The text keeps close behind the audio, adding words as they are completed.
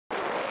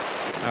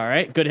All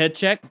right, good head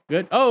check.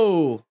 Good.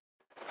 Oh!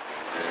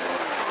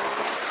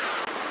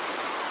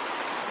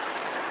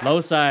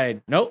 Low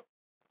side. Nope.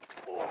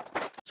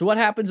 So what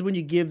happens when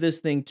you give this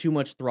thing too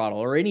much throttle,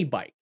 or any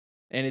bike?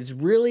 And it's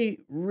really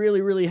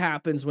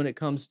happens when it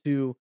comes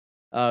to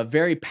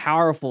very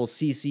powerful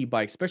CC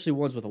bikes, especially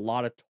ones with a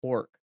lot of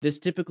torque. This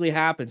typically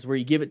happens where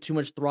you give it too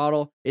much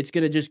throttle. It's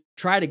going to just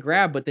try to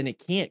grab, but then it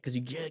can't because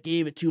you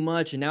gave it too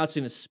much, and now it's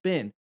going to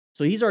spin.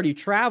 So he's already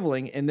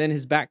traveling, and then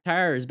his back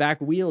tire, his back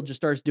wheel just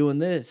starts doing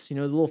this, the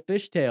little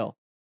fishtail.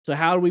 So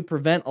how do we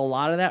prevent a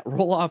lot of that?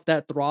 Roll off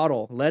that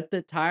throttle. Let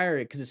the tire,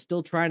 because it's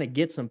still trying to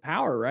get some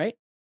power, right?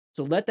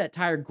 So let that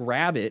tire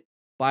grab it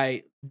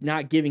by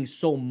not giving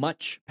so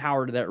much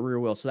power to that rear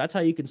wheel. So that's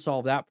how you can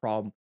solve that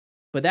problem.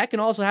 But that can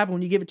also happen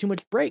when you give it too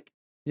much brake.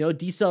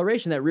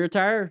 Deceleration, that rear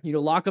tire,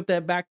 lock up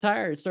that back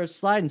tire, it starts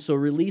sliding. So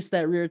release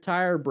that rear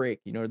tire brake,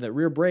 that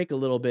rear brake a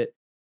little bit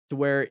to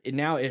where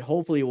now it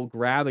hopefully will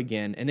grab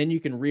again. And then you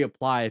can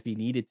reapply if you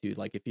needed to,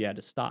 like if you had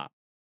to stop.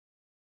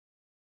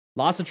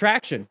 Loss of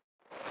traction.